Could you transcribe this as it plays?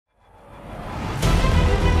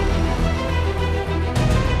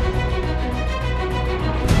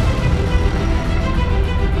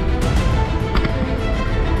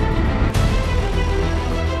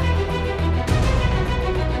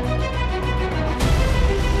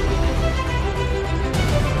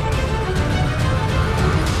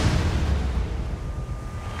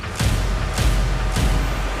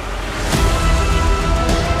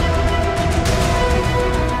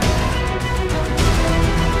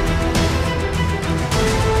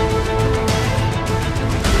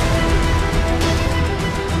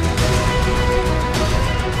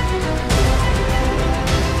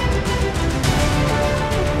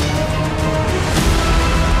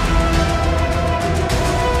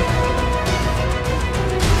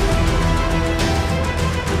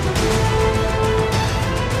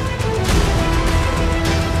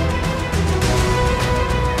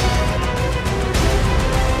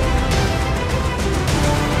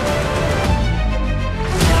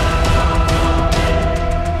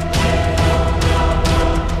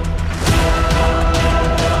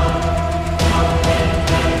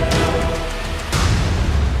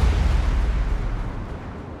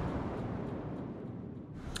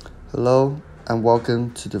Hello and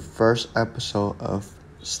welcome to the first episode of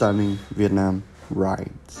Stunning Vietnam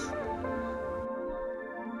Rides.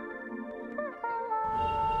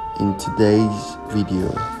 In today's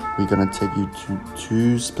video, we're gonna take you to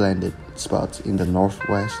two splendid spots in the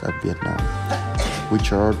northwest of Vietnam,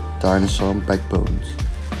 which are Dinosaur Backbones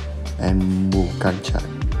and Mu Cang Chai.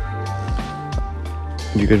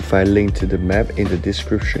 You can find link to the map in the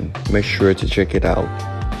description. Make sure to check it out.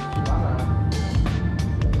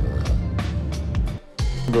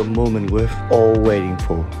 The moment we've all waiting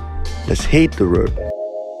for. Let's hit the road.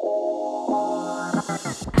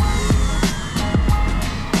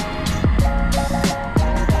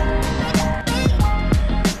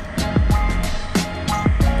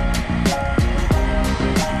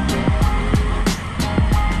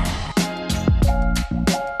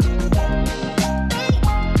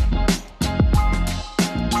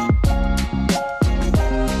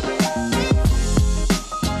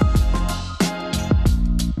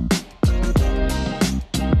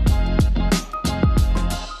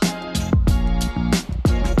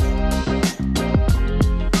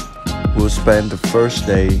 We'll spend the first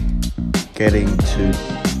day getting to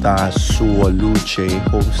dinosaur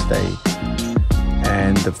homestay,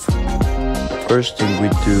 and the first thing we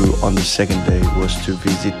do on the second day was to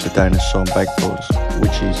visit the dinosaur backbones,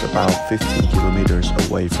 which is about 15 kilometers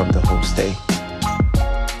away from the homestay.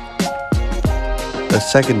 The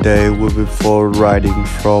second day will be for riding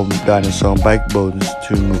from dinosaur backbones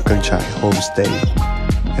to Mu Cang Chai homestay,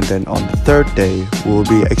 and then on the third day we'll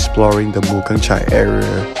be exploring the Mu Cang Chai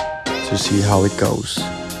area to see how it goes.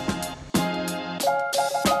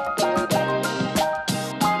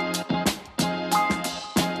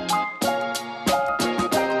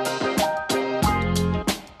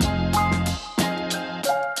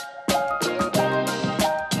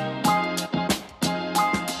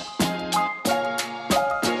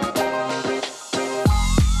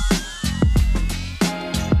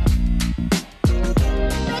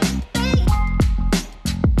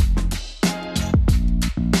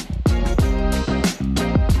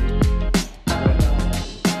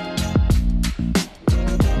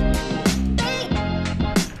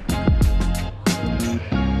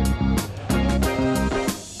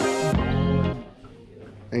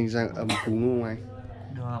 Anh Giang ấm cúng không anh?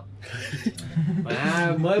 Được.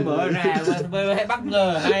 Mà mới mở ra mới hay bất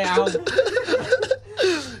ngờ hay không?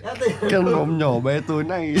 Cái mồm nhỏ bé tối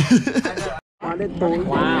nay.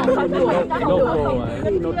 Wow.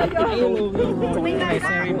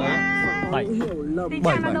 Bảy.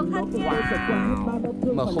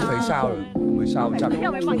 Mà không thấy sao rồi, 10 sao chậm.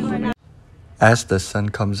 As the sun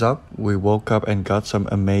comes up, we woke up and got some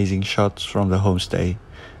amazing shots from the homestay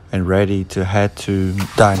and ready to head to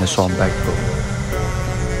Dinosaur Backbone.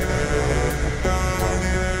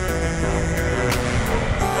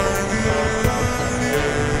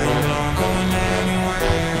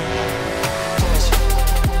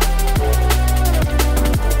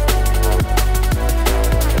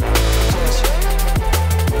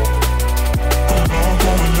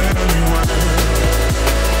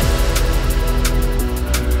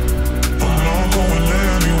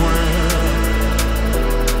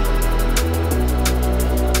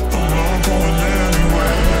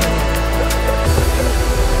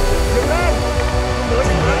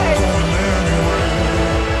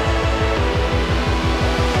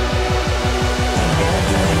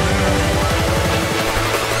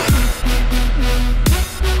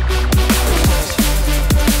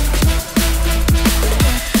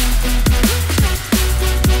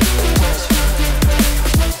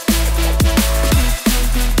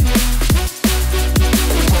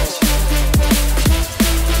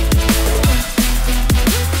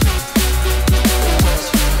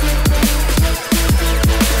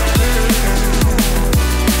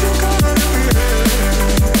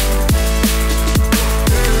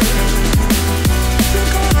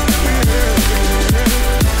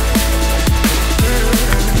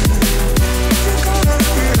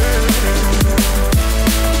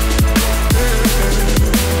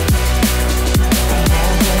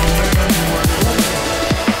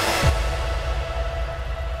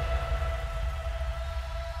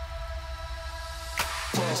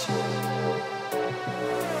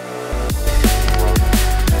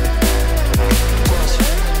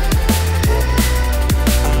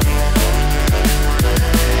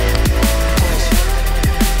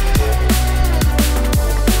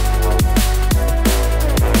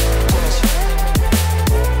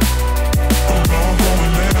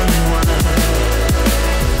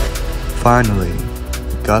 Finally,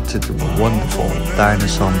 we got to the wonderful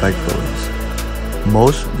dinosaur backbones.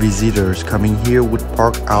 Most visitors coming here would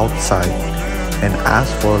park outside, and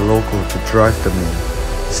asked for a local to drive them in,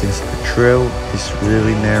 since the trail is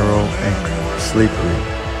really narrow and slippery.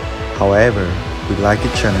 However, we like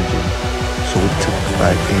it challenging, so we took the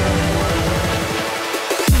bike in.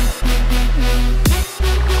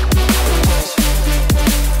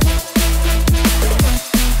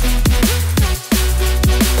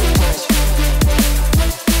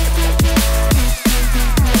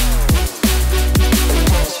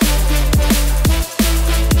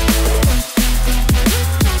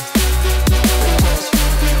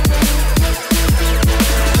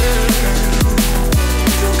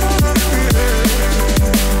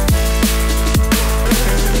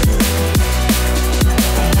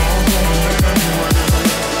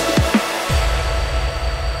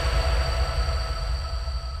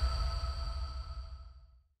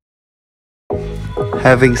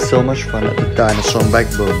 Having so much fun at the dinosaur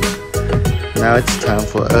backbone, now it's time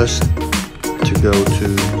for us to go to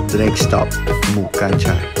the next stop, Mu Cang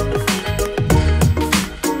Chai.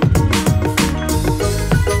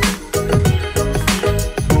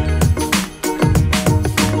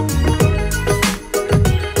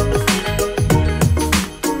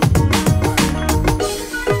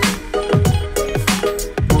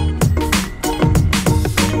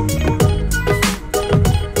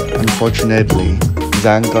 Unfortunately,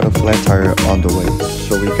 Zhang got a flat tire on the way,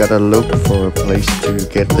 so we gotta look for a place to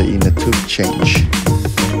get the inner tube changed.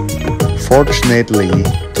 Fortunately,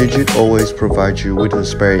 Tigit always provides you with a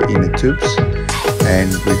spare inner tubes, and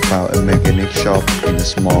we found a mechanic shop in a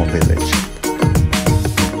small village.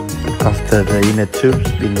 After the inner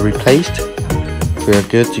tubes been replaced, we are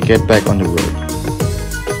good to get back on the road.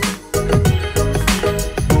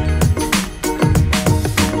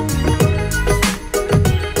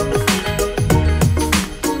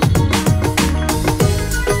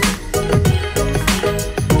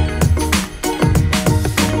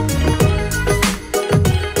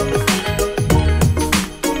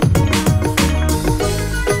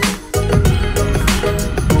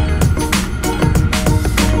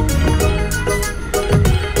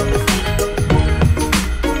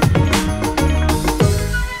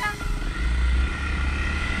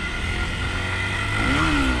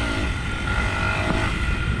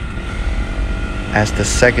 As the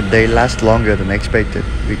second day lasted longer than expected,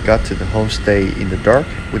 we got to the homestay in the dark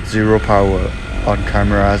with zero power on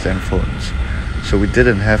cameras and phones, so we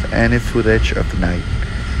didn't have any footage of the night.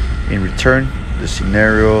 In return, the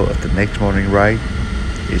scenario of the next morning ride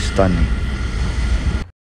is stunning.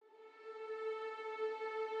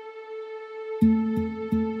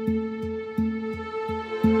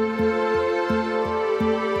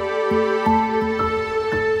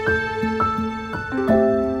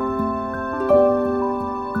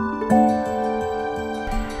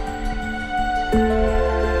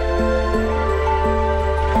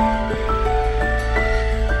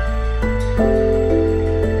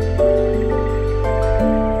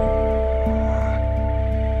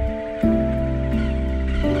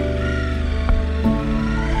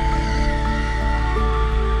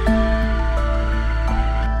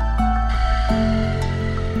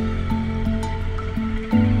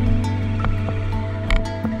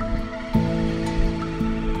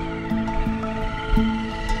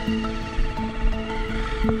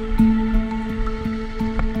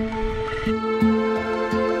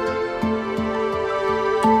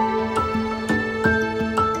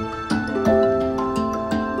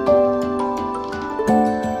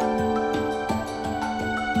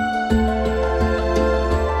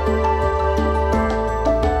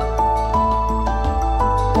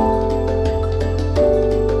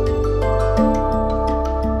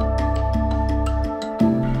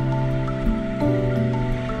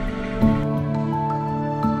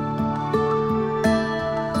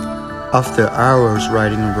 After hours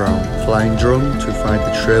riding around, flying drone to find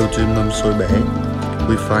the trail to Mâm Xôi Bé,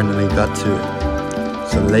 we finally got to it.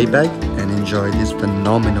 So lay back and enjoy this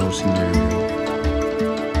phenomenal scenery.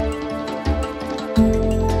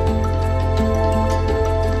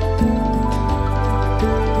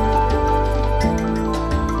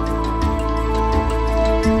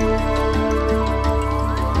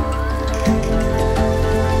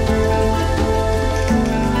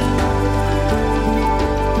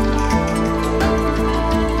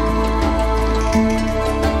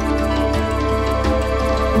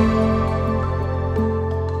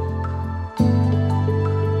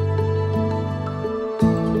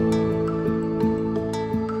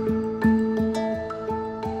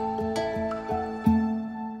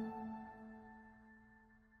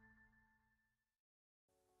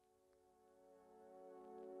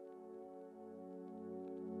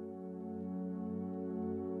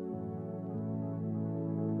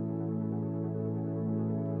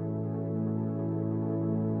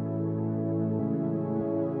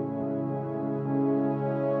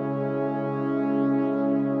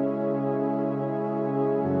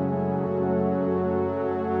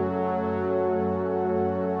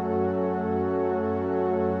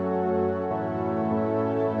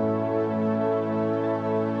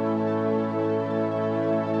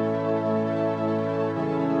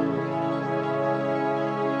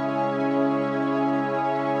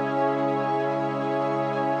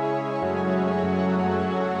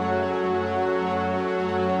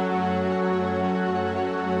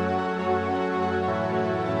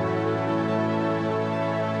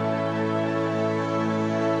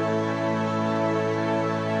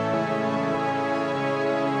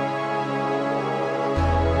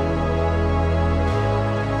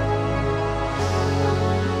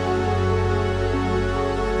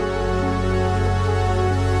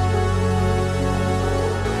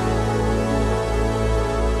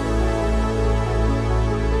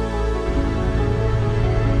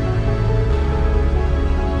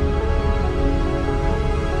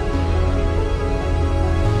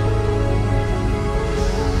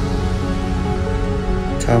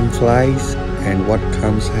 Time flies, and what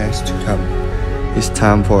comes has to come. It's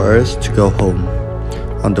time for us to go home.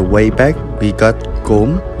 On the way back, we got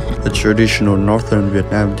gom, a traditional northern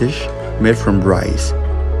Vietnam dish made from rice.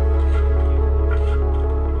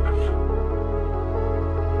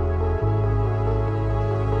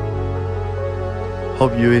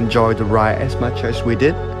 Hope you enjoyed the ride as much as we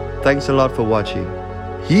did. Thanks a lot for watching.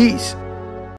 Peace!